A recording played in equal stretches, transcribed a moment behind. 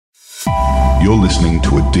You're listening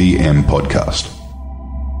to a DM podcast.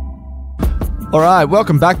 All right,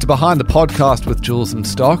 welcome back to Behind the Podcast with Jules and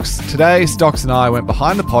Stocks. Today, Stocks and I went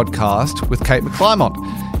behind the podcast with Kate McClymont,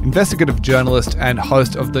 investigative journalist and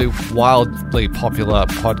host of the wildly popular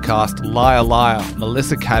podcast Liar Liar,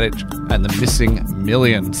 Melissa Kadich and the Missing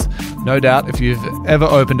Millions. No doubt, if you've ever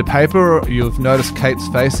opened a paper, you've noticed Kate's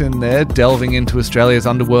face in there delving into Australia's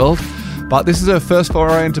underworld. But this is her first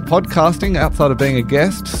foray into podcasting outside of being a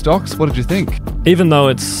guest. Stocks, what did you think? Even though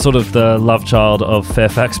it's sort of the love child of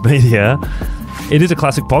Fairfax Media, it is a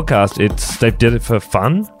classic podcast. They did it for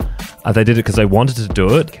fun. They did it because they wanted to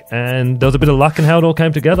do it. And there was a bit of luck in how it all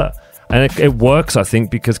came together. And it works, I think,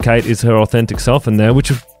 because Kate is her authentic self in there,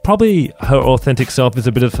 which is probably her authentic self is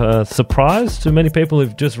a bit of a surprise to many people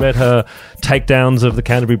who've just read her takedowns of the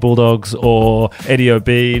Canterbury Bulldogs or Eddie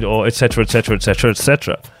Obeid or etc., etc., etc.,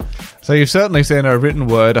 etc. So you've certainly seen her written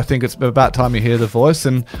word. I think it's about time you hear the voice.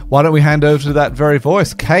 And why don't we hand over to that very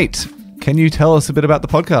voice? Kate, can you tell us a bit about the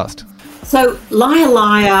podcast? So Liar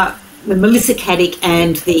Liar, with Melissa Kadich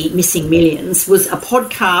and the Missing Millions, was a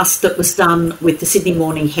podcast that was done with the Sydney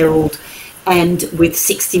Morning Herald and with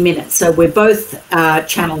 60 Minutes. So we're both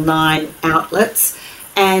Channel 9 outlets,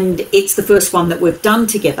 and it's the first one that we've done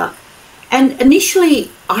together. And initially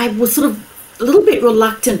I was sort of a little bit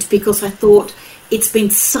reluctant because I thought it's been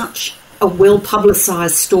such a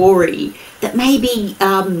well-publicised story that maybe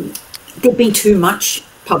there'd been too much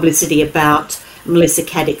publicity about Melissa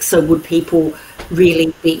Kadich, so would people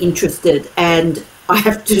really be interested? And I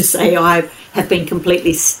have to say I have been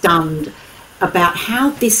completely stunned about how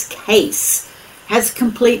this case has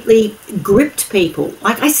completely gripped people.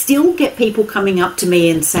 Like, I still get people coming up to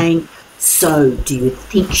me and saying, so do you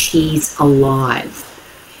think she's alive?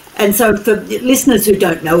 And so for listeners who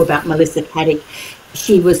don't know about Melissa Kadich,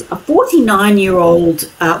 she was a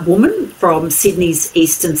 49-year-old woman from Sydney's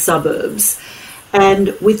eastern suburbs.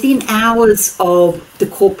 And within hours of the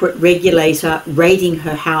corporate regulator raiding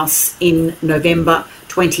her house in November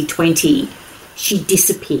 2020, she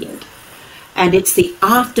disappeared. And it's the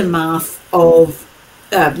aftermath of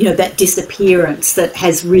that disappearance that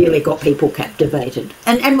has really got people captivated.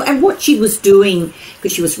 And what she was doing,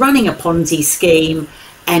 because she was running a Ponzi scheme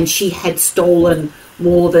and she had stolen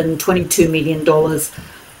more than $22 million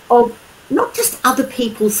of not just other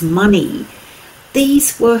people's money.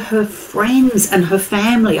 These were her friends and her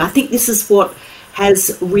family. I think this is what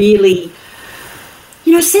has really,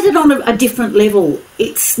 set it on a different level.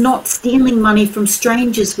 It's not stealing money from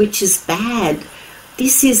strangers, which is bad.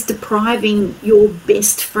 This is depriving your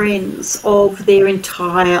best friends of their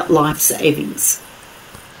entire life savings.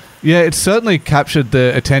 Yeah, it's certainly captured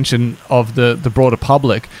the attention of the broader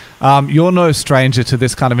public. You're no stranger to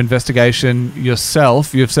this kind of investigation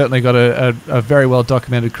yourself. You've certainly got a very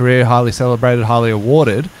well-documented career, highly celebrated, highly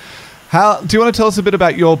awarded. Do you want to tell us a bit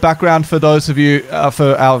about your background for those of you,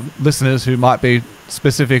 for our listeners who might be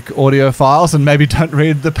specific audiophiles and maybe don't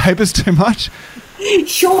read the papers too much?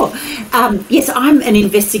 Sure. Yes, I'm an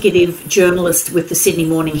investigative journalist with the Sydney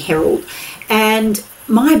Morning Herald, and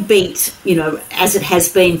my beat, as it has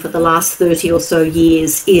been for the last 30 or so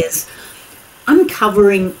years, is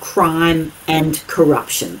uncovering crime and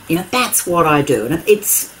corruption. That's what I do, and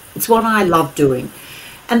it's what I love doing.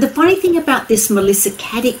 And the funny thing about this Melissa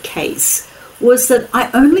Kadich case was that I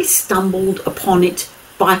only stumbled upon it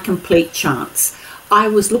by complete chance. I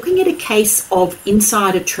was looking at a case of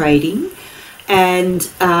insider trading, and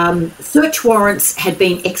search warrants had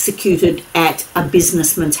been executed at a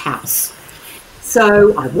businessman's house.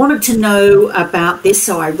 So I wanted to know about this,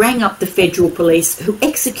 so I rang up the federal police who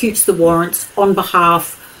executes the warrants on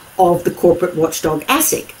behalf of the corporate watchdog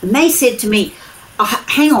ASIC. And they said to me,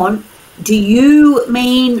 hang on, do you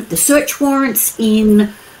mean the search warrants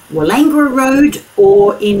in Wallangra Road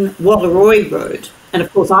or in Wallaroi Road? And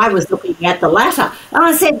of course I was looking at the latter. And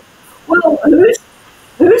I said, well,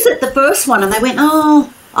 who's at the first one? And they went, I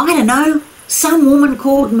don't know, some woman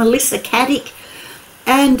called Melissa Kadich.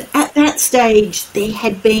 And at that stage, there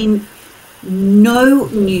had been no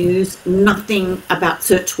news, nothing about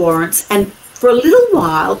search warrants. And for a little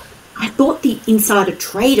while, I thought the insider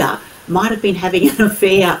trader might have been having an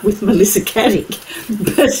affair with Melissa Kadich.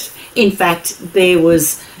 But in fact, there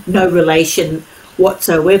was no relation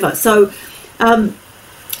whatsoever. So,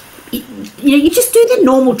 you just do the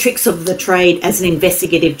normal tricks of the trade as an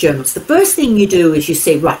investigative journalist. The first thing you do is you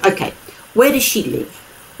see, right, okay, where does she live?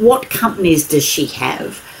 What companies does she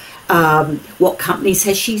have? What companies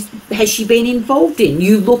has she been involved in?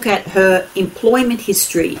 You look at her employment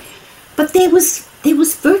history, but there was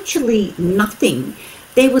virtually nothing.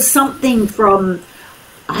 There was something from,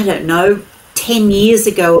 10 years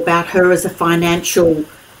ago about her as a financial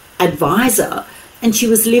advisor, and she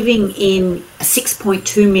was living in a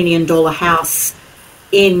 $6.2 million house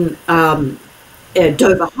in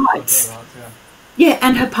Dover Heights. Yeah,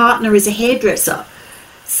 and her partner is a hairdresser.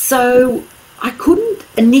 So I couldn't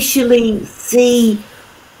initially see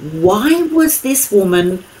why was this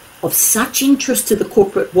woman of such interest to the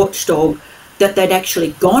corporate watchdog that they'd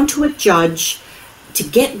actually gone to a judge to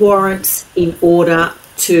get warrants in order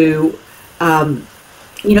to,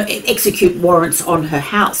 execute warrants on her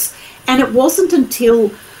house. And it wasn't until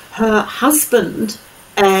her husband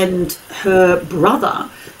and her brother,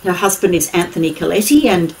 her husband is Anthony Coletti,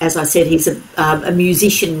 and as I said, he's a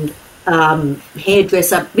musician,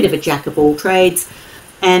 hairdresser, bit of a jack of all trades,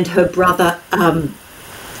 and her brother,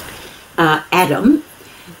 Adam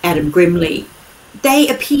Grimley, they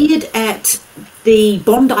appeared at the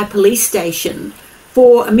Bondi police station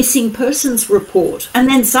for a missing persons report. And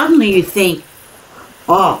then suddenly you think,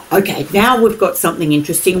 oh, okay, now we've got something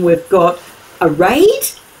interesting. We've got a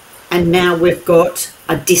raid, and now we've got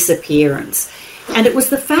a disappearance. And it was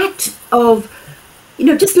the fact of,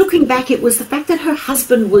 just looking back, it was the fact that her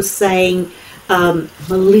husband was saying,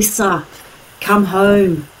 Melissa, come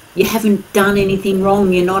home. You haven't done anything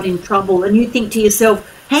wrong. You're not in trouble. And you think to yourself,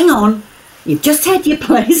 hang on, you've just had your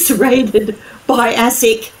place raided by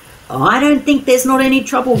ASIC. I don't think there's not any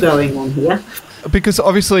trouble going on here. Because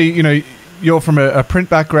obviously, you're from a print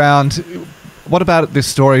background. What about this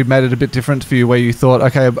story made it a bit different for you, where you thought,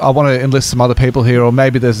 okay, I want to enlist some other people here, or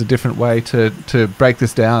maybe there's a different way to break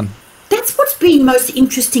this down? That's what's been most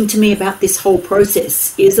interesting to me about this whole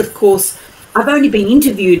process is, of course, I've only been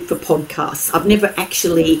interviewed for podcasts. I've never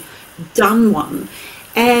actually done one.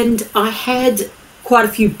 And I had quite a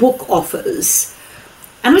few book offers.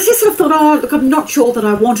 And I just sort of thought, oh, look, I'm not sure that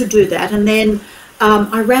I want to do that. And then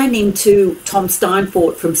I ran into Tom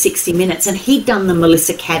Steinfort from 60 Minutes, and he'd done the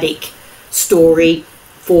Melissa Caddick story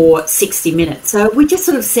for 60 Minutes. So we just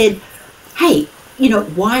sort of said, hey,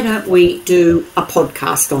 why don't we do a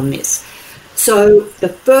podcast on this? So the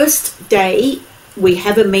first day we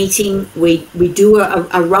have a meeting, we do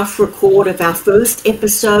a rough record of our first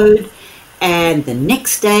episode, and the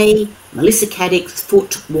next day Melissa Caddick's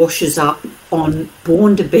foot washes up on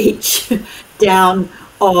Bourne Beach down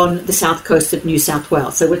on the south coast of New South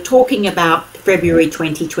Wales. So we're talking about February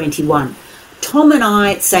 2021. Tom and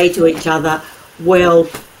I say to each other, well,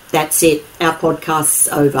 that's it, our podcast's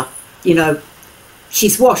over.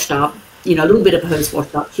 She's washed up, a little bit of her's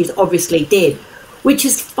washed up. She's obviously dead, which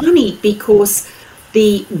is funny because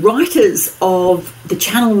the writers of the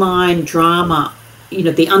Channel 9 drama,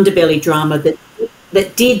 the underbelly drama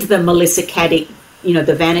that did the Melissa Caddick,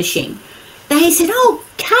 the vanishing, they said, oh,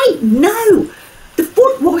 Kate, no, the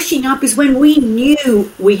foot washing up is when we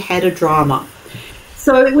knew we had a drama.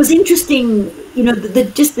 So it was interesting,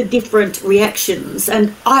 just the different reactions.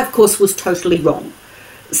 And I, of course, was totally wrong.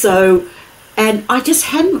 So, and I just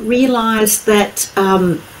hadn't realised that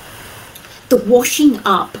the washing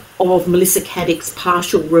up of Melissa Caddick's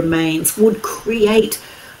partial remains would create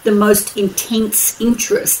the most intense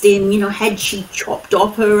interest in, had she chopped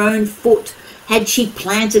off her own foot? Had she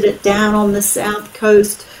planted it down on the south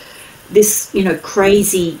coast? This,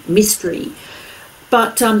 crazy mystery.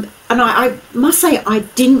 But, and I must say, I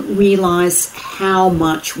didn't realise how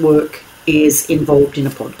much work is involved in a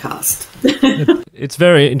podcast. It's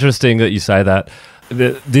very interesting that you say that.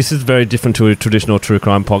 This is very different to a traditional true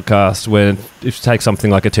crime podcast, where if you take something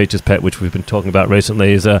like A Teacher's Pet, which we've been talking about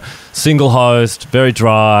recently, is a single host, very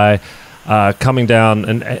dry, coming down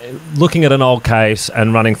and looking at an old case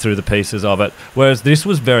and running through the pieces of it. Whereas this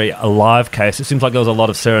was very a live case. It seems like there was a lot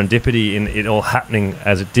of serendipity in it all happening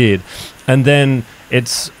as it did. And then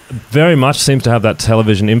it's very much seems to have that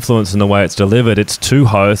television influence in the way it's delivered. It's two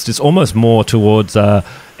hosts. It's almost more towards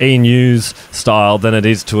E-News style than it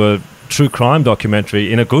is to a true crime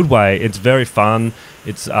documentary in a good way. It's very fun.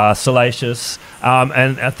 It's salacious.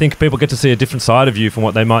 And I think people get to see a different side of you from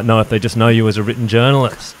what they might know if they just know you as a written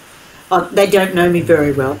journalist. They don't know me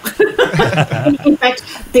very well. In fact,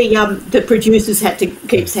 the producers had to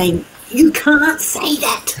keep saying, you can't say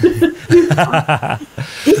that.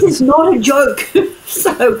 This is not a joke.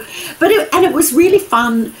 It was really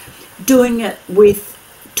fun doing it with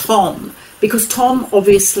Tom, because Tom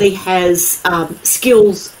obviously has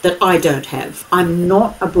skills that I don't have. I'm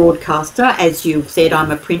not a broadcaster, as you've said,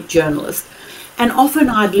 I'm a print journalist. And often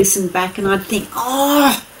I'd listen back and I'd think,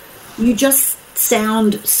 oh, you just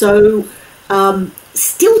sound so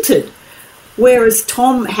stilted. Whereas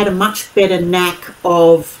Tom had a much better knack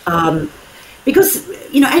of, because,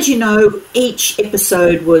 as you know, each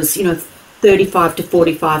episode was, 35 to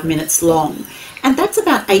 45 minutes long. And that's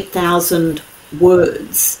about 8,000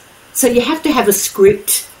 words. So you have to have a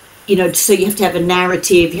script so you have to have a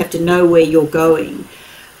narrative, you have to know where you're going.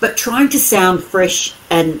 But trying to sound fresh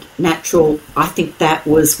and natural, I think that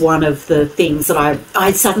was one of the things that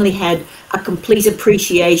I suddenly had a complete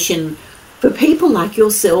appreciation for people like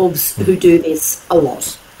yourselves who do this a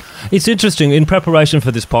lot. It's interesting. In preparation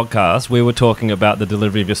for this podcast, we were talking about the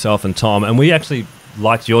delivery of yourself and Tom, and we actually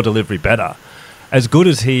liked your delivery better. As good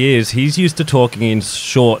as he is, he's used to talking in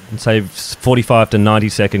short, say, 45 to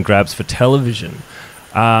 90-second grabs for television.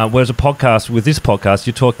 Whereas with this podcast,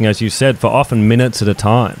 you're talking, as you said, for often minutes at a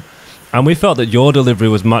time. And we felt that your delivery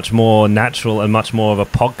was much more natural and much more of a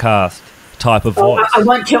podcast type of voice. I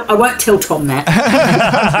won't tell Tom that.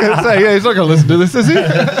 I was going to say, yeah, he's not going to listen to this, is he?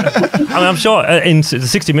 I'm sure in the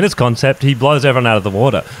 60 Minutes concept, he blows everyone out of the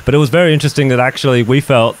water. But it was very interesting that actually we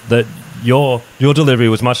felt that your delivery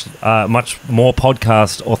was much more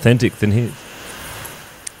podcast authentic than his.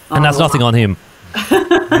 And that's nothing on him.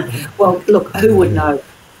 Well, look, who would know?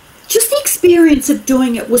 Just the experience of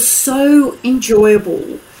doing it was so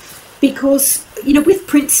enjoyable because, with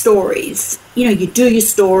print stories, you do your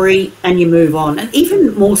story and you move on. And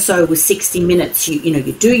even more so with 60 Minutes,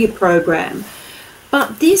 you do your program.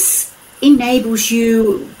 But this enables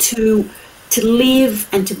you to live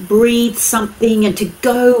and to breathe something and to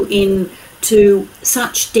go into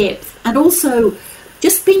such depth, and also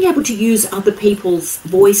just being able to use other people's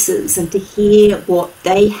voices and to hear what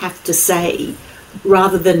they have to say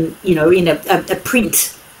rather than, in a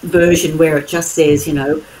print version where it just says,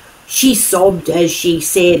 she sobbed as she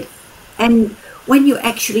said. And when you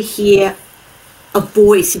actually hear a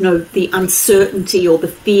voice, the uncertainty or the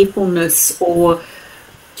fearfulness or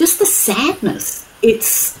just the sadness,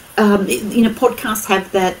 it's, podcasts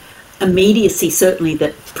have that immediacy, certainly,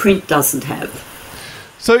 that print doesn't have.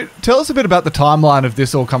 So tell us a bit about the timeline of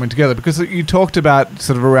this all coming together, because you talked about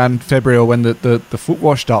sort of around February or when the foot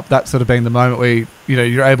washed up, that sort of being the moment where,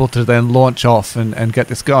 you're able to then launch off and get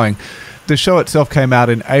this going. The show itself came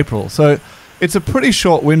out in April. So it's a pretty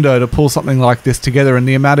short window to pull something like this together, and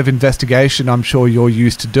the amount of investigation I'm sure you're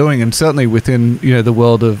used to doing, and certainly within, the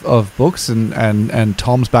world of books and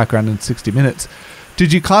Tom's background in 60 Minutes.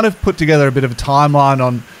 Did you kind of put together a bit of a timeline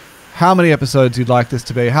on how many episodes you'd like this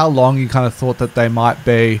to be, how long you kind of thought that they might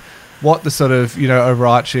be, what the sort of,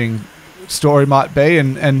 overarching story might be,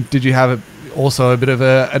 and did you have also a bit of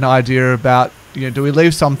an idea about, do we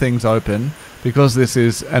leave some things open because this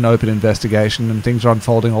is an open investigation and things are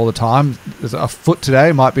unfolding all the time? There's a foot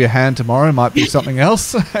today, might be a hand tomorrow, might be something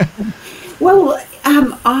else. Well,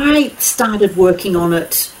 I started working on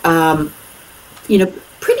it,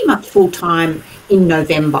 pretty much full-time in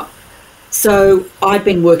November. So I'd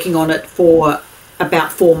been working on it for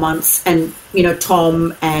about 4 months, and,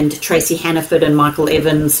 Tom and Tracy Hannaford and Michael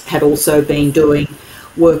Evans had also been doing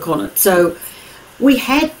work on it. So we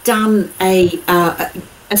had done a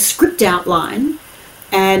script outline,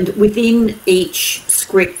 and within each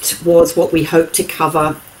script was what we hoped to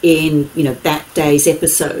cover in, that day's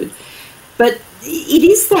episode. But it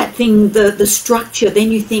is that thing, the structure, then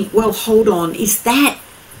you think, well, hold on, is that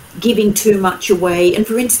giving too much away? And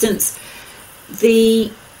for instance,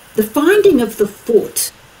 the finding of the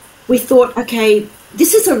foot, we thought, okay,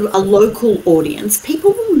 this is a local audience.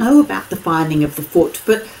 People will know about the finding of the foot,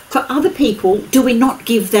 but for other people, do we not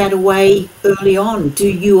give that away early on? Do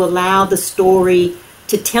you allow the story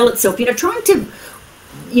to tell itself? Trying to,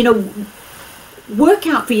 work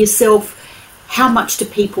out for yourself how much do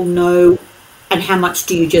people know and how much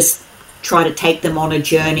do you just try to take them on a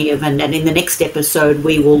journey of, and in the next episode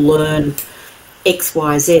we will learn X,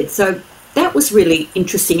 Y, Z. So that was really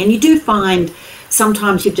interesting. And you do find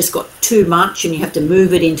sometimes you've just got too much and you have to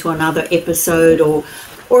move it into another episode, or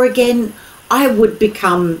again, I would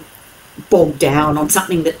become bogged down on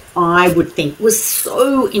something that I would think was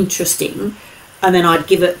so interesting, and then I'd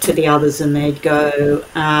give it to the others and they'd go,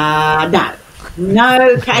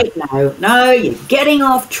 no, Kate, no, you're getting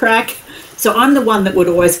off track. So I'm the one that would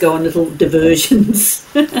always go on little diversions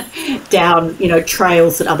down,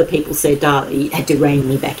 trails that other people said, you had to rein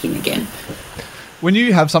me back in again. When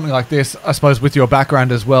you have something like this, I suppose with your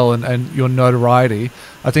background as well and your notoriety,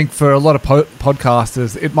 I think for a lot of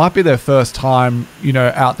podcasters, it might be their first time,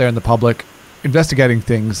 out there in the public investigating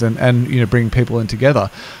things and bringing people in together.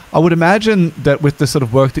 I would imagine that with the sort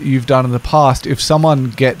of work that you've done in the past, if someone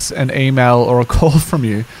gets an email or a call from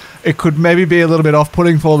you, it could maybe be a little bit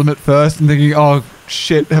off-putting for them at first and thinking, oh,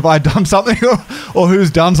 shit, have I done something or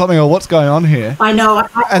who's done something or what's going on here? I know.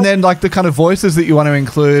 And then like the kind of voices that you want to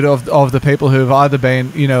include of the people who have either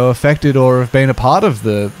been, affected or have been a part of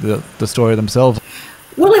the story themselves.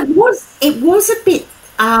 Well, it was a bit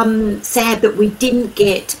sad that we didn't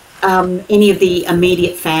get any of the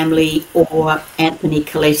immediate family or Anthony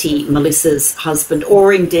Coletti, Melissa's husband,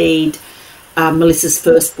 or indeed Melissa's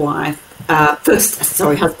husband,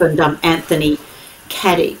 Anthony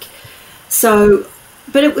Caddick. So,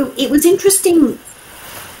 but it was interesting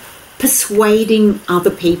persuading other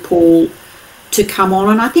people to come on.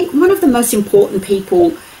 And I think one of the most important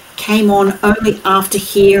people came on only after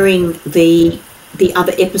hearing the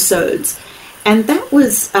other episodes. And that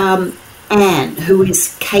was Anne, who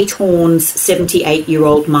is Kate Horn's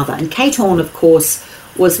 78-year-old mother. And Kate Horn, of course,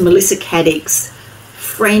 was Melissa Caddick's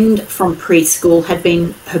friend from preschool, had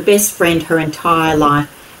been her best friend her entire life,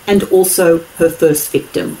 and also her first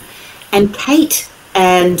victim. And Kate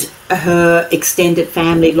and her extended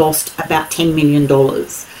family lost about $10 million.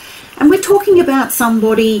 And we're talking about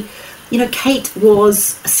somebody, Kate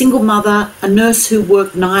was a single mother, a nurse who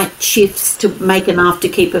worked night shifts to make enough to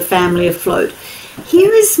keep her family afloat.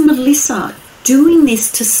 Here is Melissa doing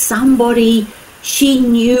this to somebody she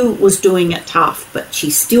knew was doing it tough, but she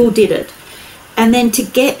still did it. And then to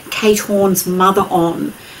get Kate Horn's mother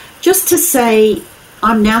on, just to say,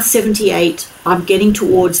 I'm now 78, I'm getting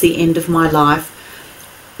towards the end of my life.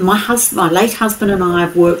 My late husband and I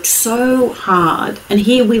have worked so hard, and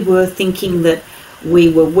here we were thinking that we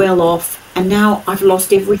were well off, and now I've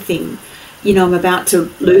lost everything. I'm about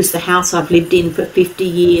to lose the house I've lived in for 50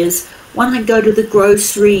 years. When I go to the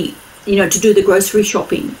grocery, to do the grocery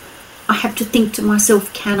shopping, I have to think to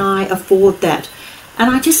myself, can I afford that? And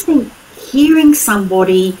I just think hearing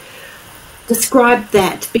somebody describe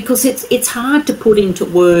that, because it's hard to put into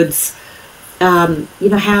words,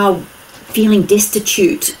 how feeling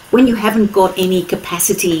destitute when you haven't got any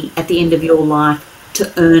capacity at the end of your life to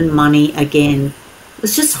earn money again.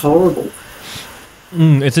 It's just horrible.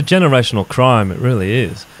 It's a generational crime. It really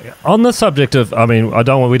is. On the subject of, we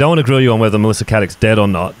don't want to grill you on whether Melissa Caddick's dead or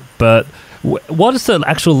not, but what is the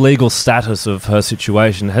actual legal status of her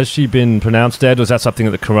situation? Has she been pronounced dead? Was that something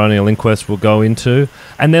that the coronial inquest will go into?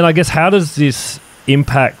 And then I guess, how does this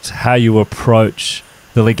impact how you approach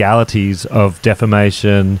the legalities of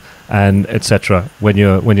defamation and etc. when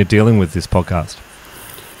you're dealing with this podcast?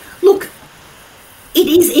 Look, it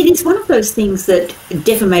is one of those things that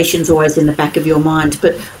defamation's always in the back of your mind,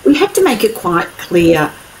 but we have to make it quite clear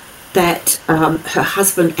that her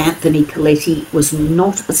husband, Anthony Coletti, was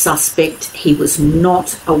not a suspect. He was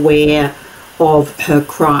not aware of her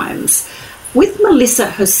crimes. With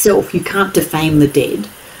Melissa herself, you can't defame the dead.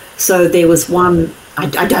 So there was one, I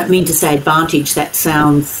don't mean to say advantage, that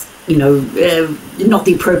sounds, not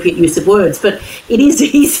the appropriate use of words, but it is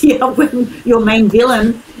easier when your main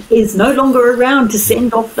villain is no longer around to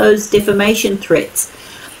send off those defamation threats.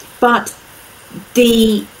 But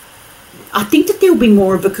I think that there will be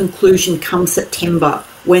more of a conclusion come September,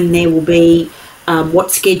 when there will be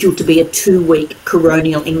what's scheduled to be a 2-week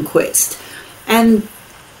coronial inquest. And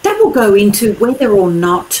that will go into whether or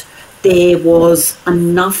not there was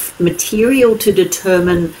enough material to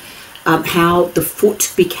determine how the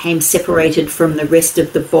foot became separated from the rest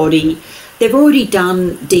of the body. They've already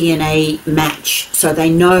done DNA match, so they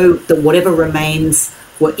know that whatever remains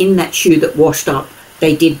were in that shoe that washed up,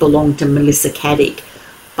 they did belong to Melissa Caddick.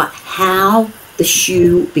 But how the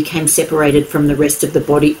shoe became separated from the rest of the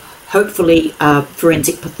body, hopefully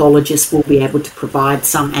forensic pathologists will be able to provide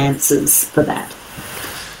some answers for that.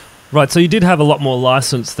 Right, so you did have a lot more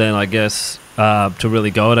license then, I guess, to really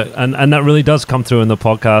go at it. And that really does come through in the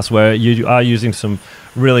podcast, where you are using some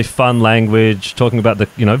really fun language, talking about the,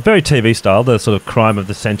 very TV style, the sort of crime of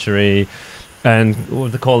the century, and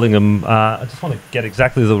what they're calling them, I just want to get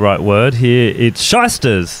exactly the right word here, it's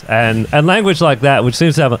shysters, and language like that, which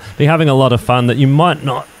seems to be having a lot of fun that you might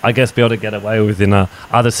not, I guess, be able to get away with in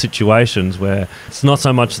other situations, where it's not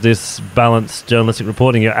so much this balanced journalistic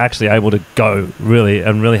reporting, you're actually able to go really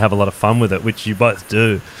have a lot of fun with it, which you both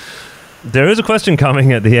do. There is a question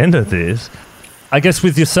coming at the end of this. I guess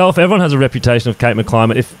with yourself, everyone has a reputation of Kate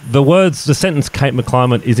McClymont. If the sentence Kate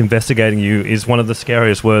McClymont is investigating you is one of the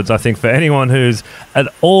scariest words, I think, for anyone who's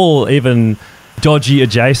at all even dodgy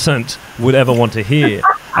adjacent would ever want to hear.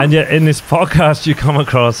 And yet in this podcast, you come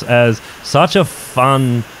across as such a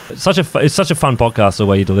fun podcast, the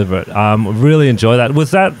way you deliver it. Really enjoy that.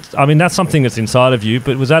 Was that, that's something that's inside of you,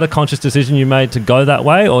 but was that a conscious decision you made to go that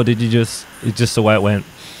way, or did it's just the way it went?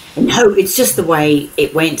 No, it's just the way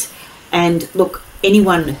it went. And look,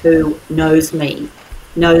 anyone who knows me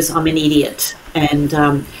knows I'm an idiot, and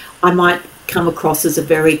I might come across as a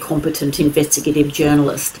very competent investigative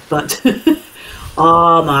journalist, but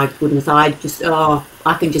oh my goodness, I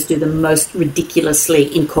can just do the most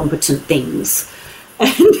ridiculously incompetent things.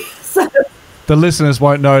 And so The listeners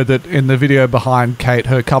won't know that in the video behind Kate,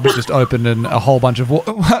 her cupboard just opened and a whole bunch of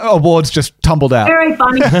awards just tumbled out. Very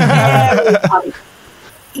funny. Very funny.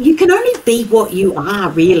 You can only be what you are,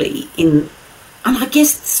 really. And I guess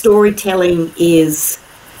storytelling is,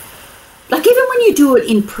 like, even when you do it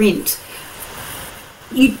in print,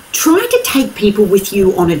 you try to take people with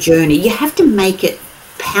you on a journey. You have to make it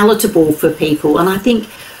palatable for people. And I think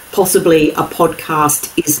possibly a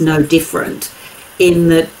podcast is no different in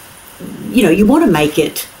that, you know, you want to make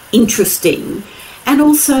it interesting. And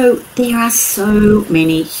also there are so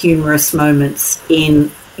many humorous moments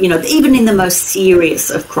in, you know, even in the most serious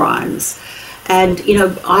of crimes. And, you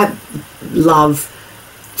know, I love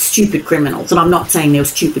stupid criminals, and I'm not saying there were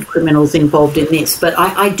stupid criminals involved in this, but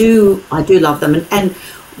I do love them. And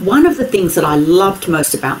one of the things that I loved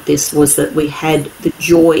most about this was that we had the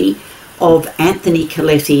joy of Anthony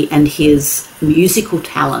Coletti and his musical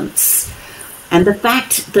talents, and the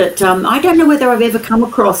fact that I don't know whether I've ever come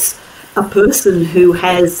across a person who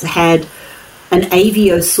has had an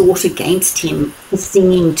AVO sought against him for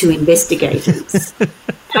singing to investigators.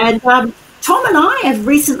 And Tom and I have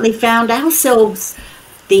recently found ourselves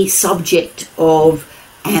the subject of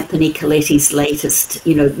Anthony Coletti's latest,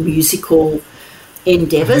 you know, musical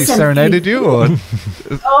endeavours. Has he serenaded you? Or?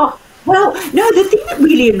 Oh, well, no, the thing that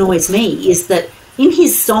really annoys me is that in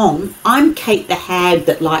his song, I'm Kate the Hag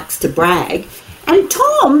that likes to brag, and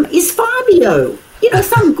Tom is Fabio, you know,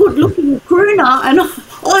 some good-looking crooner, and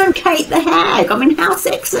I'm Kate the Hag. I mean, how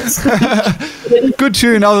sexist. Good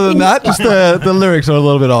tune other than that. Just the lyrics are a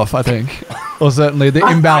little bit off, I think. Or certainly the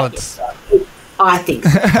imbalance. I think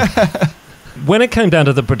so. When it came down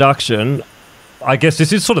to the production, I guess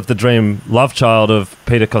this is sort of the dream love child of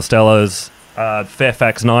Peter Costello's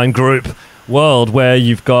Fairfax 9 group world, where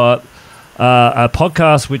you've got a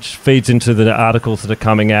podcast which feeds into the articles that are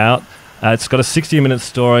coming out. It's got a 60-minute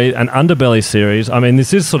story, an underbelly series. I mean,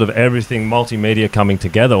 this is sort of everything multimedia coming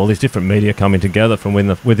together, all these different media coming together from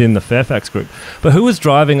within the Fairfax group. But who was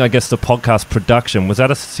driving, I guess, the podcast production? Was that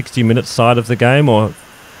a 60-minute side of the game, or...?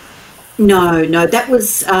 No, that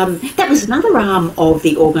was another arm of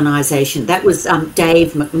the organisation. That was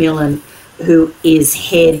Dave McMillan, who is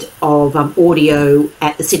head of audio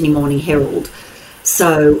at the Sydney Morning Herald.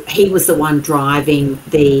 So he was the one driving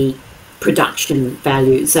the production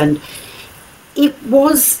values, and it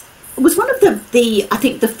was one of the I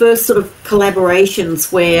think the first sort of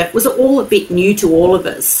collaborations where it was all a bit new to all of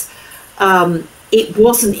us. It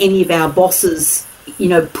wasn't any of our bosses, you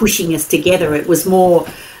know, pushing us together. It was more,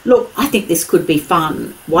 look, I think this could be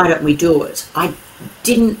fun. Why don't we do it? I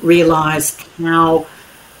didn't realise how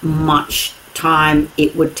much time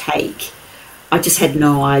it would take. I just had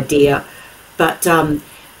no idea. But, and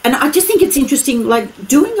I just think it's interesting, like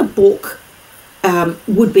doing a book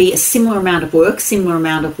would be a similar amount of work, similar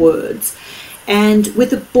amount of words. And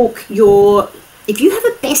with a book, if you have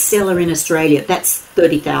a bestseller in Australia, that's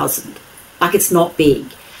 30,000. Like, it's not big.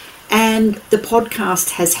 And the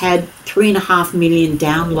podcast has had 3.5 million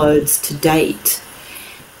downloads to date.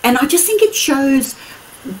 And I just think it shows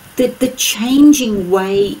the changing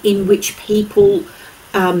way in which people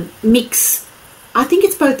mix. I think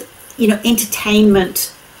it's both, you know,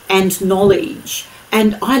 entertainment and knowledge.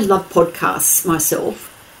 And I love podcasts myself.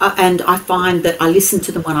 And I find that I listen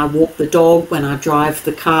to them when I walk the dog, when I drive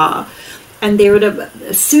the car. And they're at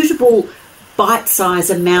a suitable bite-sized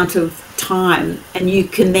amount of time, and you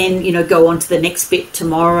can then, you know, go on to the next bit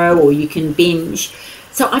tomorrow, or you can binge.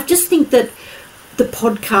 So I just think that the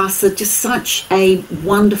podcasts are just such a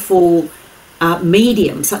wonderful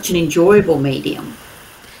medium, such an enjoyable medium.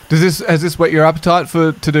 Has this whet your appetite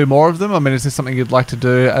to do more of them? I mean, is this something you'd like to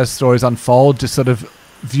do as stories unfold, just sort of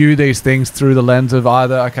view these things through the lens of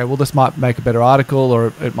either, okay, well, this might make a better article,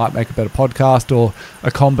 or it might make a better podcast, or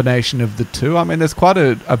a combination of the two? I mean, there's quite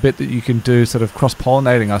a bit that you can do sort of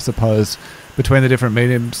cross-pollinating, I suppose, between the different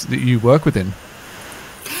mediums that you work within.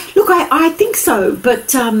 Look, I think so,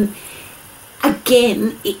 but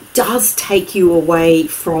again, it does take you away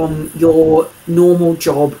from your normal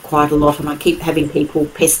job quite a lot, and I keep having people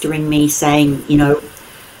pestering me saying, you know,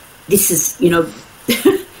 this is, you know,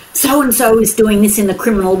 so-and-so is doing this in the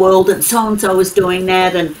criminal world, and so-and-so is doing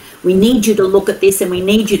that, and we need you to look at this and we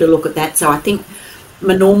need you to look at that. So I think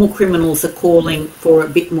my normal criminals are calling for a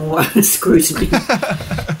bit more scrutiny.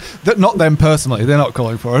 Not them personally, they're not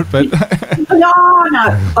calling for it, but... No.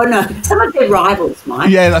 Some of their rivals might.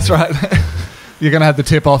 Yeah, that's right. You're going to have the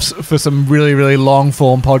tip-offs for some really, really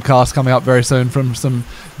long-form podcasts coming up very soon from some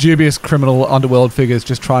dubious criminal underworld figures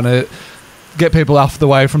just trying to get people off the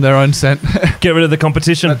way from their own scent. Get rid of the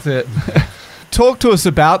competition. That's it. talk to us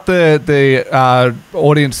about the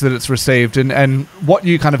audience that it's received and what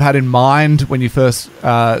you kind of had in mind when you first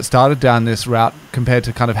started down this route compared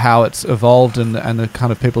to kind of how it's evolved and the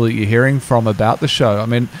kind of people that you're hearing from about the show? I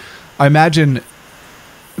mean, I imagine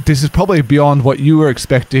this is probably beyond what you were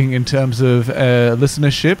expecting in terms of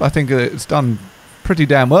listenership. I think it's done pretty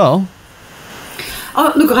damn well.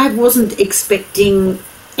 Oh, look, I wasn't expecting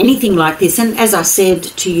anything like this. And as I said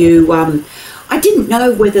to you, I didn't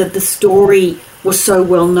know whether the story was so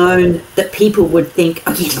well known that people would think,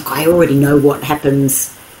 oh, yeah, look, I already know what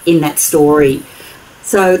happens in that story.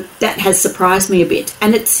 So that has surprised me a bit.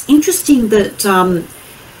 And it's interesting that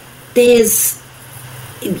there's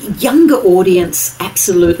younger audience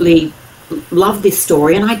absolutely love this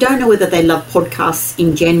story. And I don't know whether they love podcasts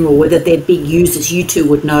in general, whether they're big users. You two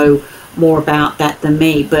would know more about that than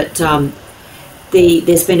me. But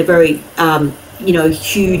there's been a very...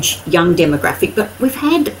 huge young demographic, but we've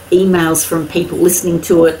had emails from people listening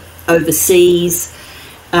to it overseas.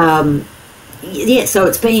 So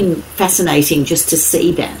it's been fascinating just to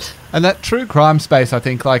see that. And that true crime space, I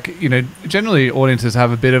think, generally audiences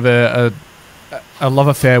have a bit of a love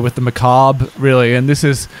affair with the macabre, really, and this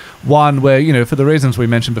is one where, for the reasons we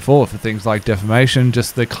mentioned before, for things like defamation,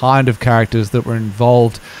 just the kind of characters that were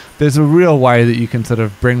involved, there's a real way that you can sort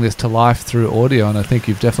of bring this to life through audio, and I think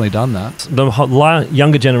you've definitely done that. The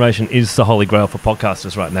younger generation is the holy grail for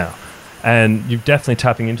podcasters right now, and you're definitely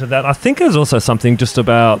tapping into that. I think there's also something just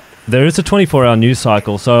about, there is a 24-hour news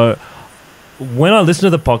cycle, so when I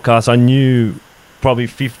listened to the podcast, I knew probably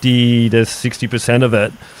 50 to 60% of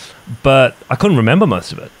it, but I couldn't remember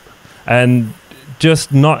most of it. And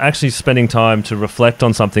just not actually spending time to reflect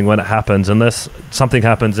on something when it happens, unless something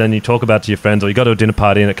happens and you talk about it to your friends or you go to a dinner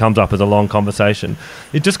party and it comes up as a long conversation,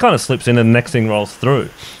 it just kind of slips in and the next thing rolls through.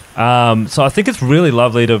 So I think it's really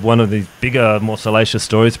lovely to one of these bigger, more salacious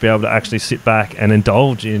stories to be able to actually sit back and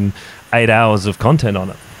indulge in 8 hours of content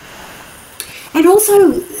on it. And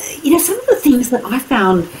also, some of the things that I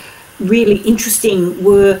found really interesting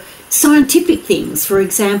were scientific things. For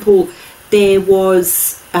example, there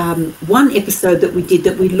was one episode that we did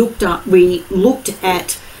that we looked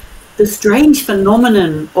at the strange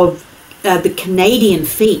phenomenon of the Canadian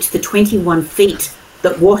feet, the 21 feet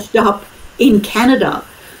that washed up in Canada,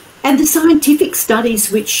 and the scientific studies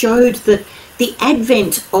which showed that the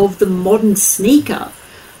advent of the modern sneaker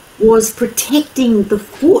was protecting the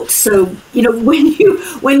foot. So,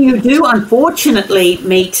 when you do unfortunately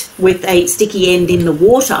meet with a sticky end in the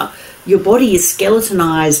water, your body is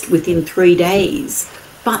skeletonized within 3 days,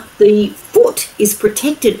 but the foot is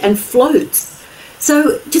protected and floats.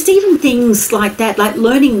 So just even things like that, like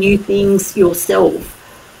learning new things yourself,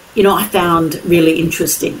 I found really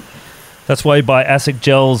interesting. That's why you buy ASIC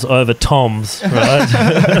gels over Toms,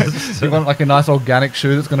 right? So you want like a nice organic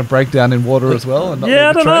shoe that's going to break down in water as well? And not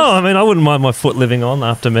I don't know. I mean, I wouldn't mind my foot living on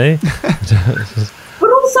after me. But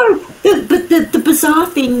also the bizarre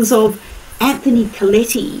things of Anthony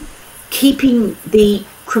Coletti keeping the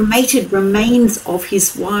cremated remains of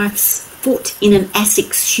his wife's foot in an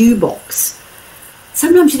ASIC shoebox.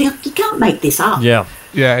 Sometimes you think, you can't make this up. Yeah.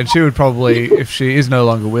 Yeah, and she would probably, if she is no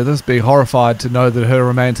longer with us, be horrified to know that her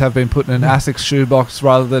remains have been put in an ASIC shoebox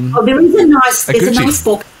rather than... Oh, there's a nice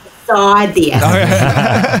box beside the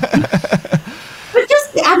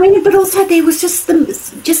ASIC. But also there was just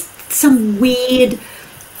some weird,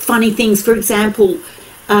 funny things. For example,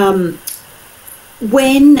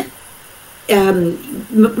 when...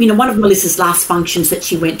 one of Melissa's last functions that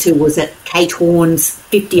she went to was at Kate Horn's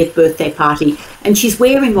 50th birthday party, and she's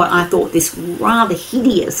wearing what I thought this rather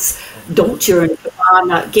hideous Dolce &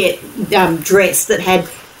 Gabbana dress that had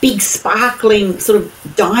big sparkling sort of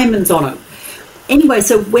diamonds on it. Anyway,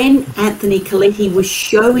 so when Anthony Coletti was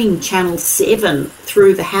showing Channel 7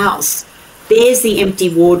 through the house, there's the empty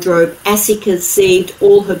wardrobe. ASIC has saved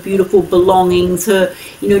all her beautiful belongings, her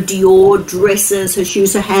Dior dresses, her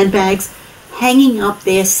shoes, her handbags, hanging up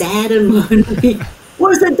there sad and lonely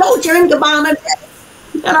was the Dolce & Gabbana dress.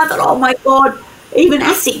 And I thought, oh my God, even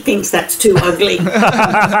ASIC thinks that's too ugly. And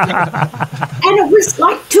it was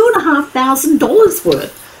like $2,500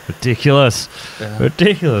 worth. Ridiculous.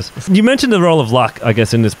 You mentioned the role of luck, I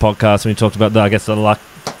guess, in this podcast when you talked about the luck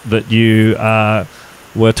that you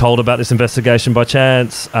were told about this investigation by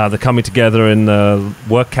chance, the coming together in the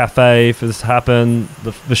work cafe for this to happen,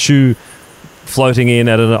 the shoe floating in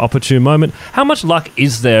at an opportune moment. How much luck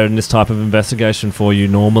is there in this type of investigation for you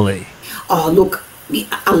normally? Oh, look,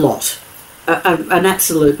 a lot, an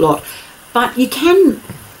absolute lot. But you can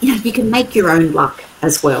make your own luck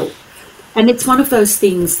as well. And it's one of those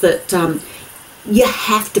things that you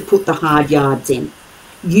have to put the hard yards in.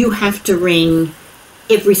 You have to ring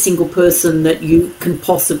every single person that you can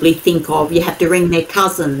possibly think of. You have to ring their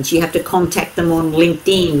cousins. You have to contact them on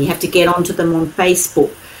LinkedIn. You have to get onto them on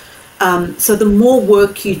Facebook. So the more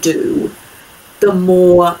work you do, the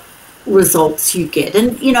more results you get.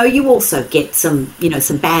 And, you also get some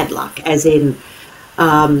bad luck, as in,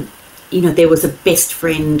 there was a best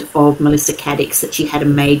friend of Melissa Caddick's that she had a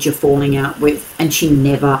major falling out with, and she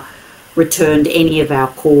never returned any of our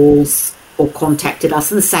calls or contacted us.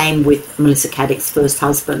 And the same with Melissa Caddick's first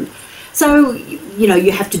husband. So,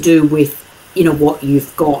 you have to do with, what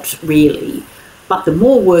you've got, really. But the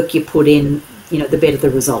more work you put in, the better the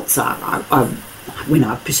results are.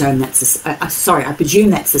 I presume that's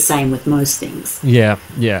the same with most things. Yeah.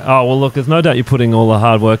 Oh, well, look, there's no doubt you're putting all the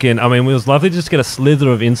hard work in. I mean, it was lovely to just get a slither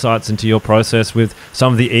of insights into your process with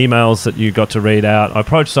some of the emails that you got to read out. I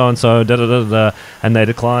approached so-and-so, and they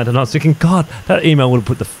declined. And I was thinking, God, that email would have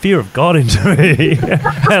put the fear of God into me.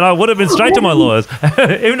 And I would have been straight to my lawyers,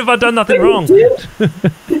 even if I'd done nothing wrong.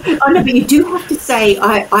 I know, but you do have to say,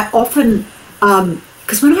 I often...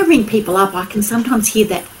 because when I ring people up, I can sometimes hear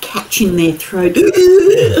that catch in their throat.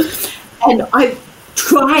 And I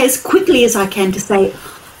try as quickly as I can to say,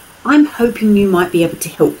 I'm hoping you might be able to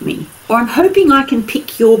help me. Or I'm hoping I can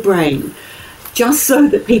pick your brain. Just so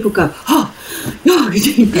that people go, yeah,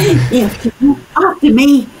 after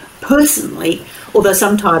me personally. Although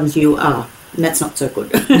sometimes you are, and that's not so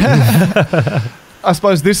good. I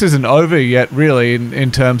suppose this isn't over yet, really,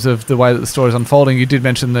 in terms of the way that the story's unfolding. You did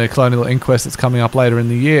mention the Colonial Inquest that's coming up later in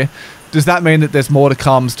the year. Does that mean that there's more to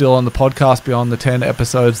come still on the podcast beyond the 10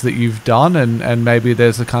 episodes that you've done, and maybe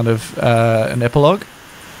there's a kind of an epilogue?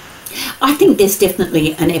 I think there's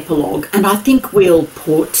definitely an epilogue, and I think we'll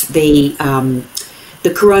put the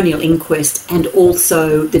Coronial Inquest and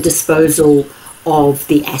also the disposal of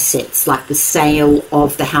the assets, like the sale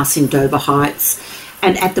of the house in Dover Heights.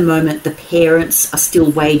 And at the moment, the parents are still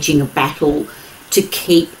waging a battle to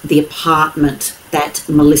keep the apartment that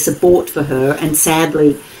Melissa bought for her. And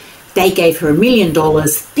sadly, they gave her $1 million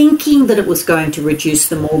thinking that it was going to reduce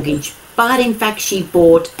the mortgage. But in fact, she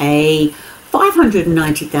bought a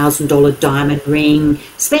 $590,000 diamond ring,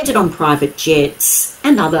 spent it on private jets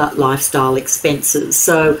and other lifestyle expenses.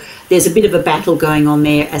 So there's a bit of a battle going on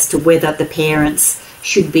there as to whether the parents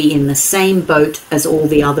should be in the same boat as all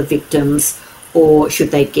the other victims, or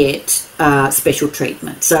should they get special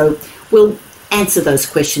treatment? So we'll answer those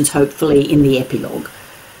questions, hopefully, in the epilogue.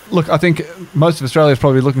 Look, I think most of Australia is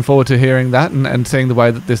probably looking forward to hearing that and seeing the way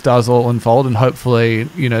that this does all unfold, and hopefully,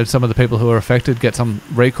 some of the people who are affected get some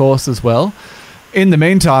recourse as well. In the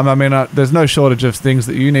meantime, I mean, there's no shortage of things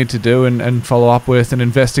that you need to do and follow up with and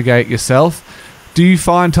investigate yourself. Do you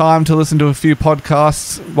find time to listen to a few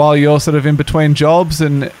podcasts while you're sort of in between jobs?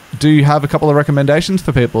 And do you have a couple of recommendations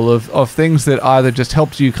for people of things that either just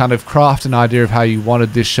helped you kind of craft an idea of how you wanted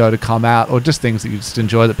this show to come out, or just things that you just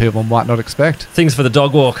enjoy that people might not expect? Things for the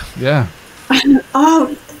dog walk. Yeah.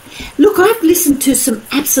 Oh, look, I've listened to some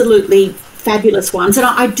absolutely fabulous ones. And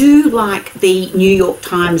I do like the New York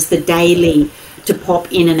Times, The Daily, to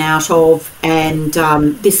pop in and out of, and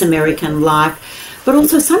This American Life. But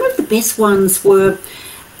also some of the best ones were,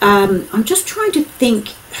 I'm just trying to think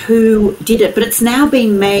who did it, but it's now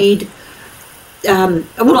been made,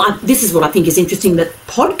 this is what I think is interesting, that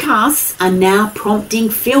podcasts are now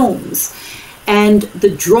prompting films. And The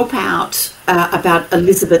Dropout about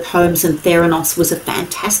Elizabeth Holmes and Theranos was a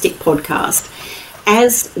fantastic podcast,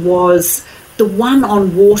 as was the one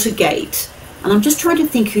on Watergate. And I'm just trying to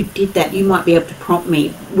think who did that. You might be able to prompt me,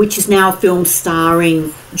 which is now a film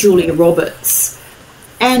starring Julia Roberts.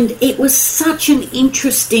 And it was such an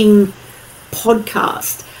interesting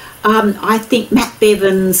podcast. I think Matt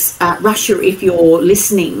Bevan's Russia, If You're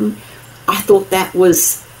Listening, I thought that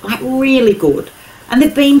was really good. And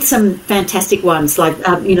there've been some fantastic ones, like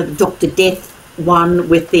the Dr. Death one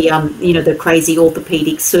with the the crazy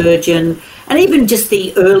orthopedic surgeon, and even just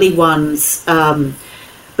the early ones. But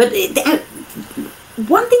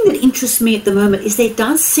one thing that interests me at the moment is there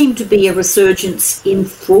does seem to be a resurgence in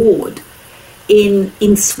fraud,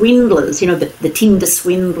 in swindlers, the Tinder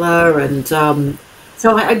swindler, and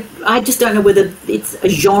so I just don't know whether it's a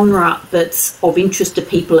genre that's of interest to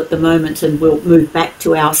people at the moment, and we'll move back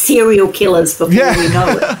to our serial killers before we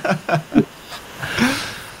know it.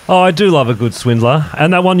 Oh, I do love a good swindler.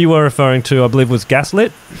 And that one you were referring to, I believe, was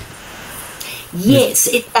Gaslit? Yes,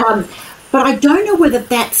 but I don't know whether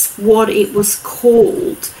that's what it was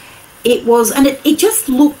called. It was, and it just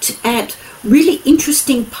looked at really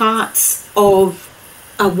interesting parts of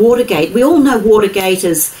Watergate. We all know Watergate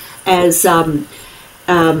as I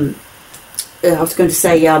was going to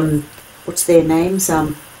say, what's their names?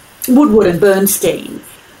 Woodward and Bernstein.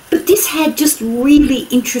 But this had just really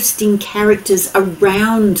interesting characters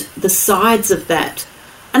around the sides of that.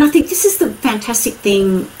 And I think this is the fantastic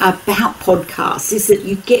thing about podcasts, is that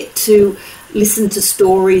you get to listen to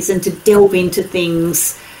stories and to delve into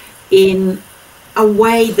things in a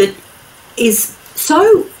way that is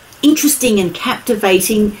so interesting and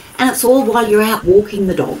captivating, and it's all while you're out walking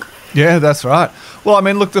the dog. Yeah, that's right. Well, I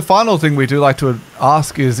mean, look, the final thing we do like to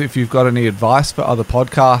ask is if you've got any advice for other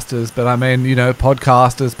podcasters. But I mean, you know,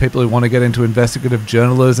 podcasters, people who want to get into investigative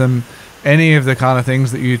journalism, any of the kind of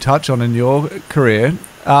things that you touch on in your career,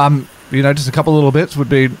 you know, just a couple of little bits would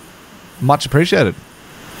be much appreciated.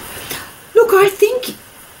 Look, I think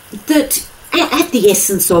that at the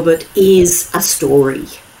essence of it is a story,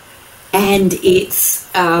 and it's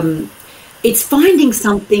finding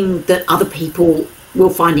something that other people will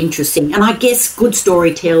find interesting. And I guess good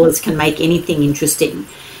storytellers can make anything interesting,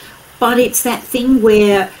 but it's that thing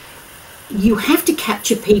where you have to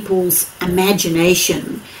capture people's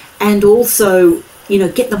imagination and also, you know,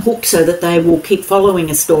 get them hooked so that they will keep following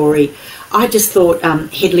a story. I just thought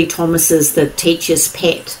Hedley Thomas's The Teacher's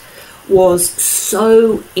Pet was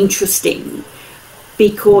so interesting,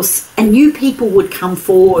 because new people would come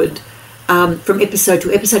forward from episode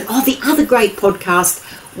to episode. Oh, the other great podcast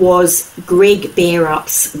was Greg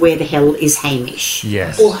Bearup's Where the Hell is Hamish?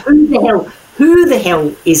 Yes. Or Who the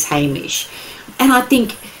Hell is Hamish? And I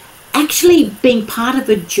think actually being part of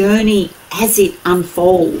a journey as it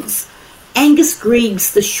unfolds, Angus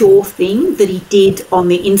Grigg's The Sure Thing that he did on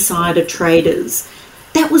the Insider Traders,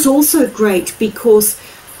 that was also great, because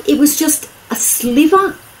it was just a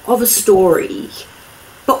sliver of a story.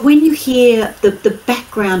 But when you hear the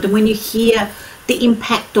background, and when you hear the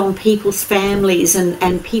impact on people's families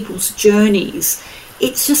and people's journeys,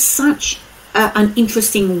 it's just such an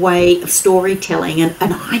interesting way of storytelling. And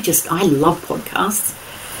I love podcasts.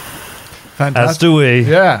 Fantastic. As do we.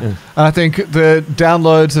 Yeah. And I think the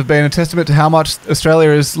downloads have been a testament to how much Australia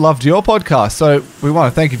has loved your podcast. So we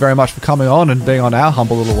want to thank you very much for coming on and being on our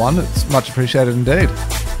humble little one. It's much appreciated indeed.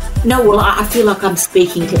 No, well, I feel like I'm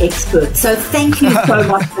speaking to experts. So thank you so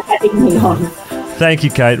much for having me on. Thank you,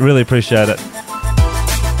 Kate. Really appreciate it.